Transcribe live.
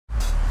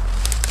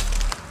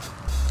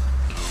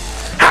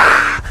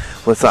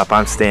What's up?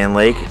 I'm Stan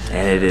Lake,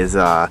 and it is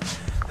the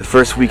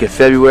first week of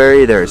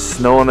February. There is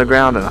snow on the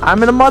ground, and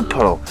I'm in a mud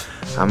puddle.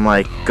 I'm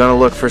like gonna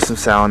look for some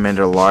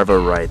salamander larvae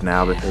right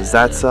now because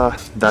that's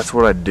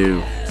what I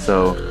do.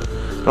 So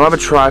I don't have a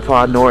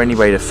tripod nor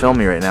anybody to film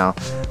me right now.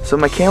 So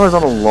my camera's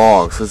on a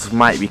log, so this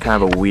might be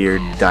kind of a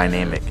weird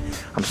dynamic.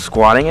 I'm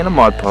squatting in a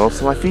mud puddle,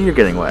 so my feet are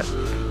getting wet.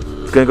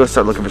 I'm gonna go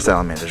start looking for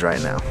salamanders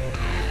right now.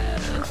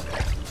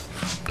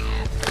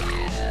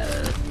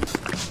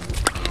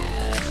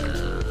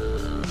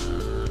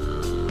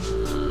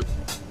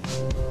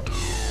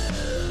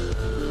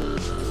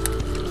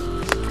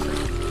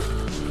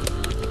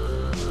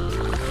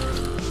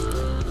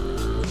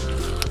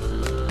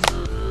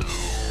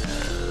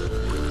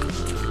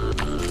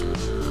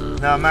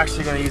 Now I'm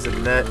actually going to use a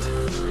net.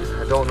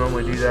 I don't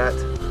normally do that,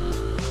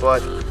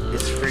 but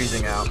it's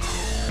freezing out.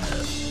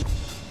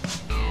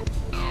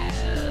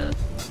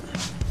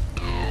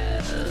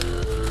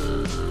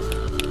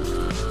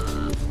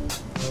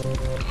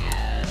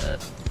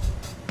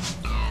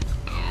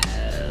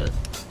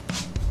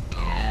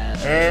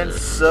 And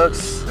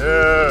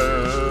success!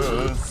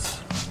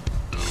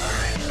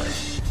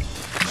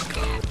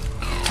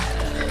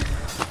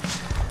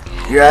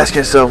 You're asking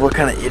yourself, what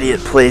kind of idiot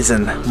plays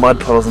in mud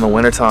puddles in the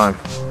wintertime?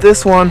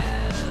 This one.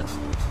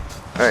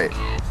 Alright.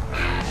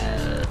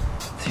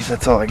 See if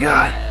that's all I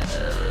got.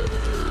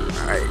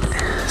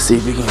 Alright. See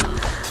if you can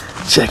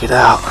check it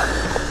out.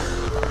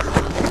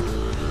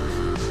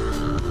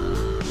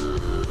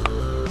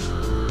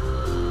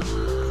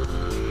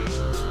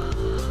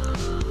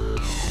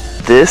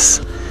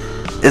 This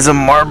is a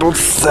marbled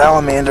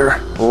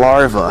salamander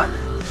larva.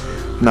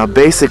 Now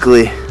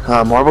basically,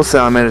 marbled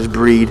salamanders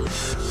breed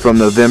from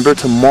November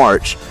to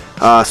March,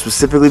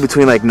 specifically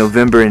between like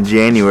November and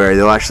January.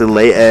 They'll actually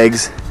lay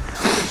eggs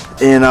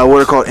in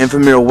what are called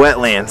ephemeral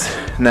wetlands.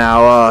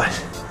 Now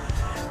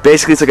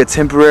basically it's like a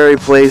temporary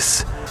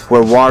place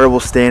where water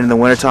will stand in the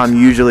wintertime,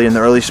 usually in the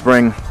early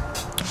spring,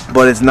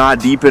 but it's not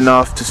deep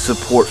enough to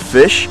support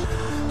fish,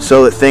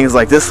 so that things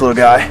like this little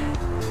guy,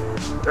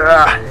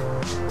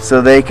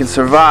 so they can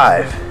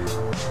survive.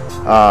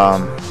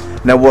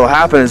 Now what will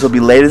happen is they'll be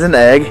laid as an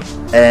egg,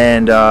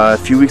 and a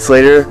few weeks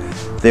later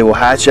they will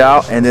hatch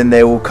out, and then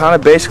they will kind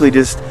of basically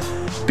just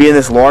be in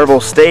this larval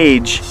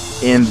stage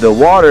in the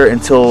water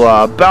until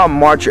about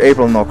March or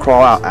April, and they'll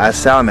crawl out as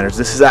salamanders.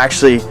 This is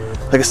actually,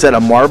 like I said,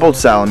 a marbled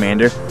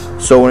salamander,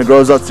 so when it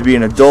grows up to be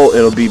an adult,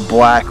 it'll be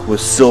black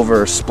with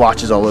silver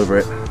splotches all over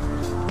it.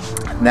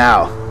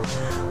 Now,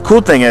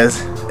 cool thing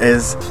is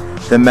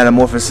the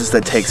metamorphosis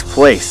that takes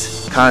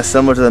place, kind of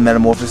similar to the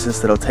metamorphosis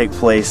that'll take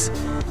place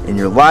in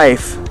your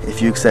life if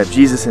you accept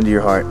Jesus into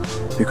your heart,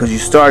 because you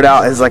start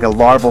out as like a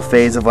larval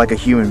phase of like a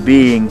human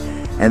being,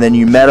 and then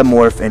you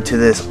metamorph into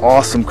this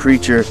awesome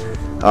creature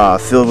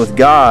filled with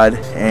God,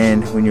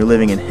 and when you're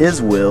living in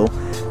His will,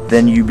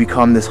 then you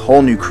become this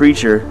whole new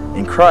creature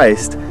in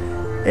Christ,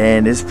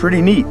 and it's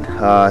pretty neat.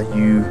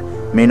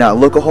 You may not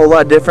look a whole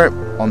lot different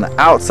on the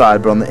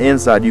outside, but on the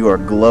inside you are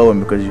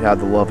glowing because you have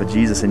the love of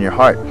Jesus in your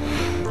heart,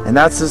 and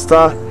that's just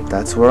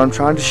that's what I'm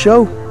trying to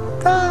show.